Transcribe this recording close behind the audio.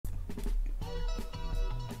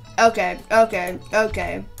Okay, okay,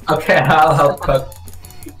 okay. Okay, I'll help cook.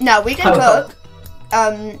 No, we can cook.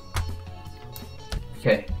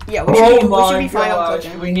 Okay. Yeah, Oh we should be my fine on gosh,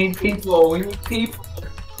 cooking. we need people. We need people.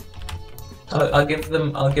 I'll give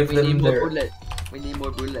them. I'll give We them need more their. bullets. We need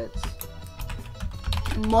more bullets.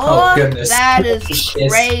 More? Oh, goodness. That is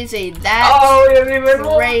Yes. crazy. That's Oh, we have even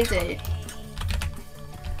more. crazy.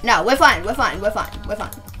 No, we're fine. We're fine. We're fine. We're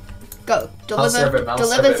fine. Go. serve him, Deliver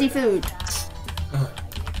serve the him. food.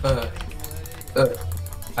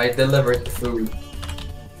 I delivered the food.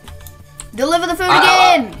 Deliver the food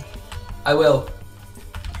again. I will.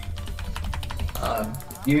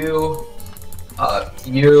 You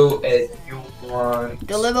and you want.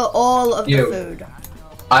 Deliver all of the You. food.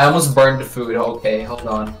 I almost burned the food. Okay, hold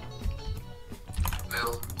on.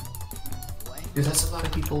 Well, dude, that's a lot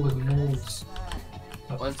of people with moves.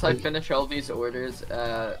 Once I finish all these orders,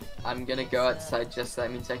 I'm gonna go outside. Just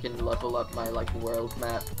that means I can level up my like world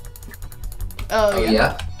map. Oh, Oh yeah.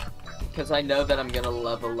 yeah. Because I know that I'm gonna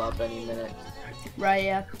level up any minute. Right,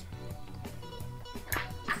 yeah.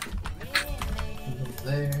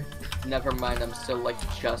 There. Never mind, I'm still like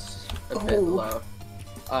just a bit Ooh. low.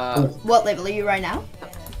 What level are you right now?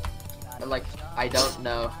 Like I don't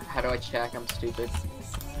know. How do I check? I'm stupid.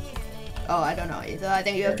 Oh, I don't know either. I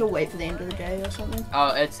think you have to wait for the end of the day or something.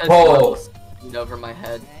 Oh, it says Whoa. levels over my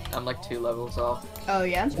head. I'm like 2 levels off. Oh,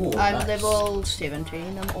 yeah? Ooh, I'm nice. level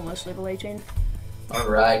 17. I'm almost level 18. All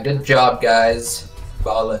right, good job, guys.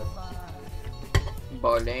 Ballin'.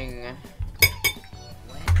 Bowling.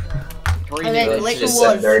 Three Okay, new Lake Just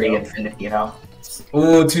was- said dirty infinity, you know.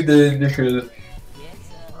 Ooh, to the dishes.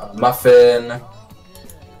 Muffin.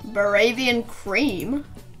 Baravian cream.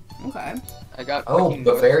 Okay. I got Oh, fucking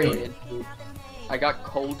North Bavarian. Korean food. I got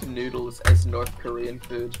cold noodles as North Korean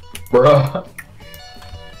food. Bruh.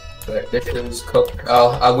 The dishes cook.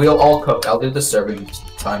 We'll all cook. I'll do the serving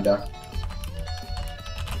time down.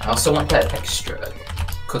 I also want that extra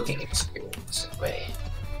cooking experience. Wait.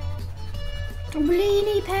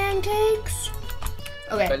 Blini pancakes.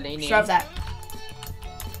 Okay, Bellini. serve that.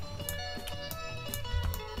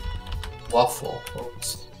 Waffle.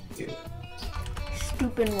 Oops. Dude.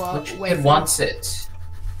 Stupid Which kid waffle. wants it?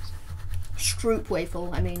 Stroop waffle.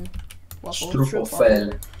 I mean, waffle.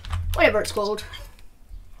 Stroopwafel. Whatever it's called.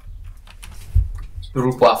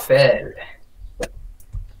 Stroopwafel.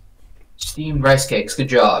 Steamed rice cakes. Good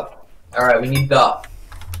job. All right, we need the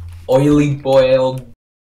oily boiled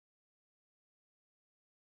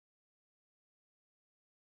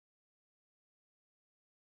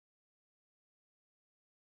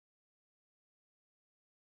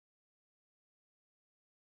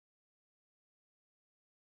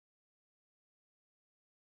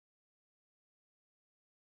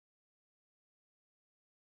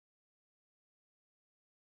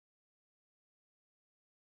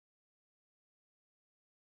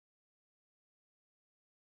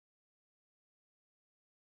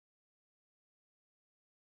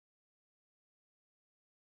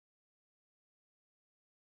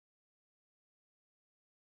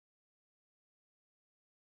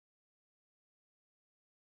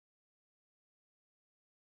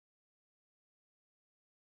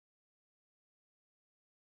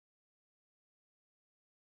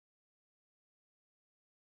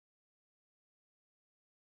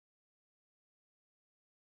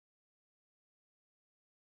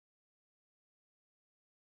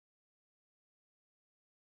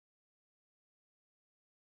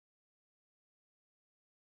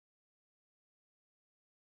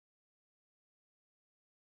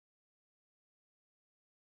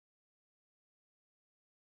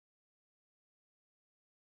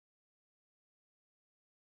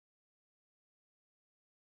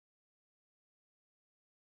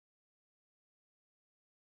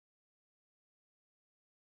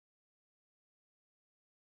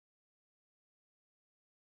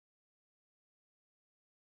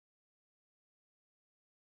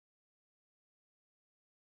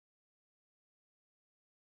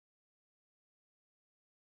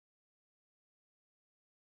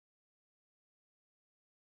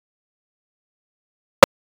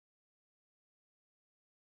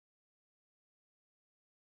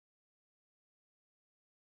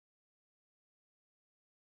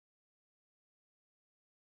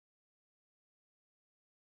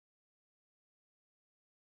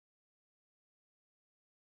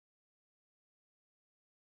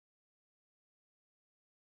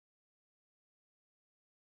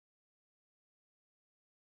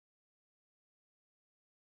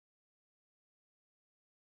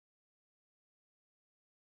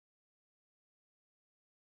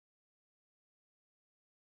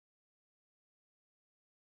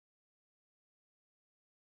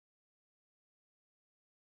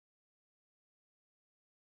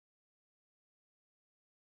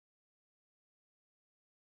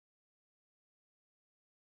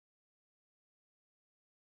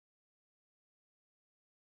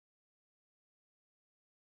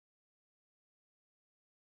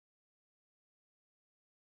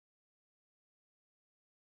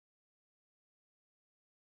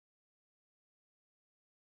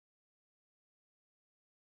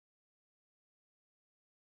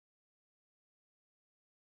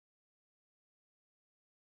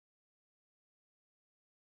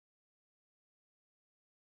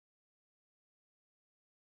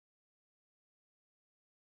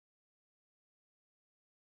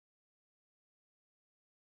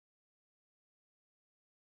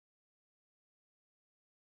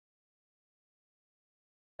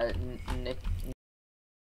Nick.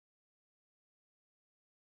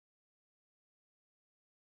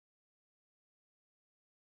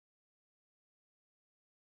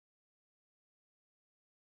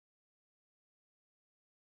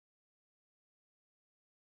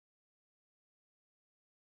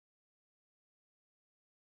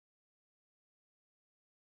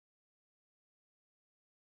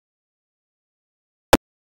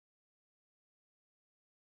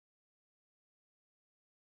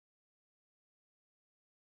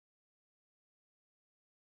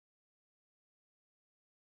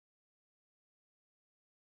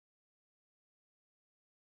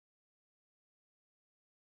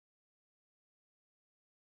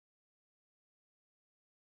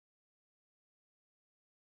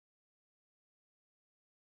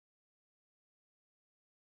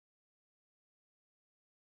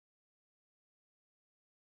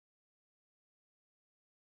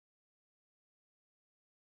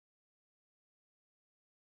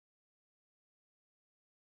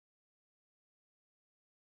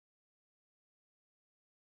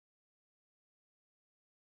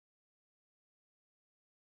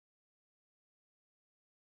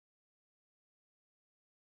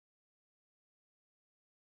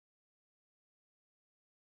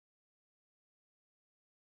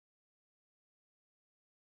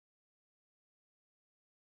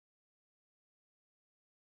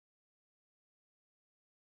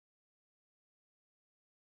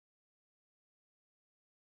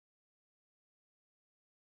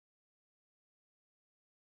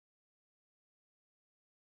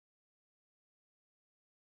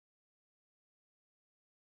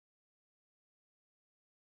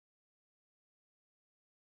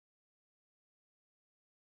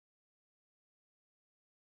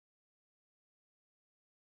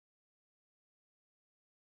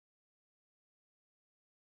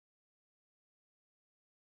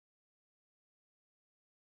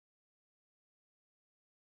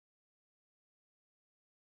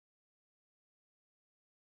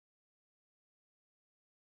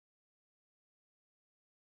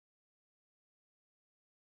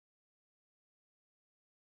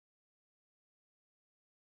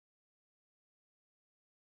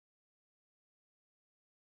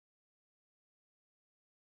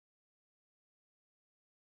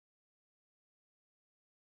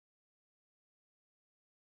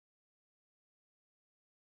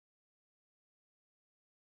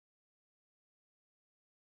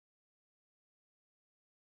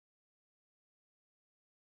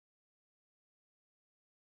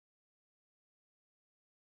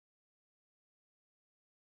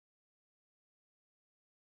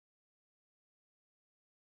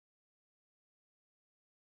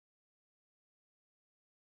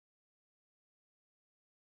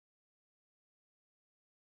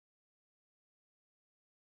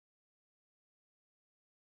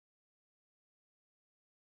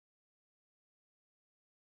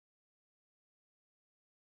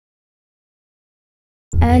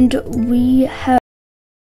 And we have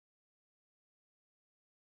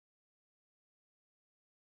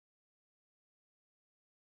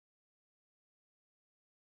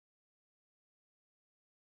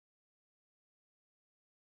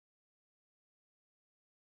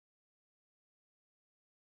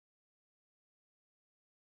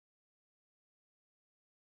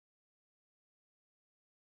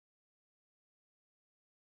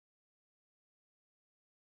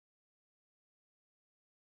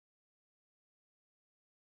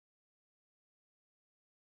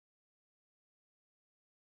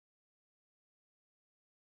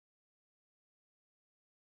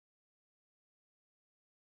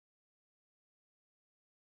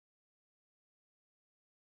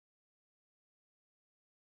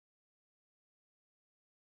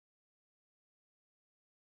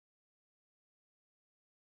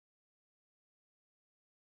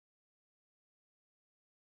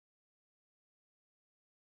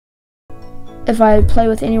if I play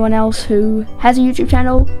with anyone else who has a YouTube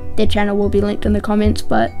channel, their channel will be linked in the comments,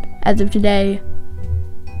 but as of today,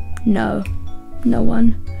 no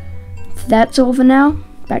one. That's all for now.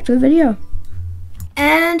 Back to the video.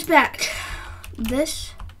 And back.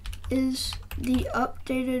 This is the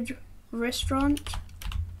updated restaurant.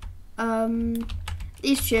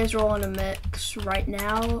 These chairs are all in a mix right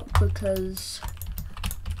now because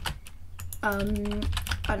I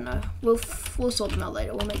don't know. We'll sort them out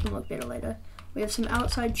later. We'll make them look better later. We have some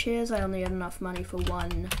outside chairs. I only had enough money for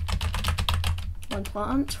one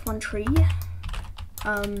plant, one tree.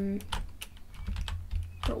 But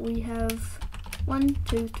we have 1,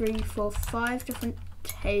 2, 3, 4, 5 different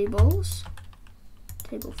tables.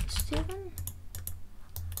 Table for 7.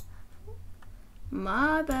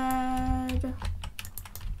 My bad.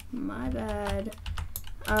 My bad.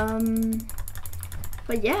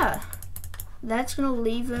 But yeah, that's gonna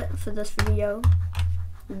leave it for this video.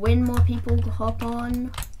 When more people hop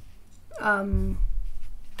on,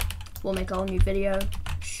 we'll make a whole new video.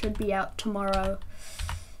 Should be out tomorrow,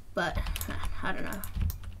 but I don't know.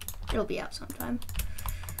 It'll be out sometime.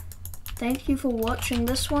 Thank you for watching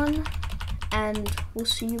this one, and we'll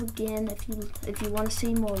see you again if you want to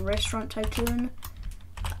see more Restaurant Tycoon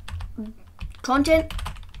content.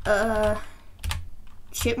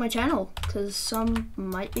 Check my channel, because some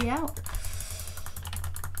might be out.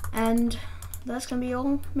 And that's gonna be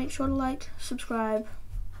all. Make sure to like, subscribe,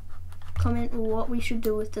 comment what we should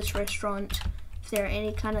do with this restaurant. If there are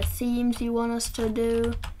any kind of themes you want us to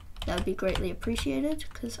do, that would be greatly appreciated,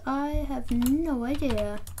 because I have no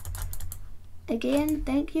idea. Again,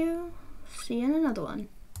 thank you. See you in another one.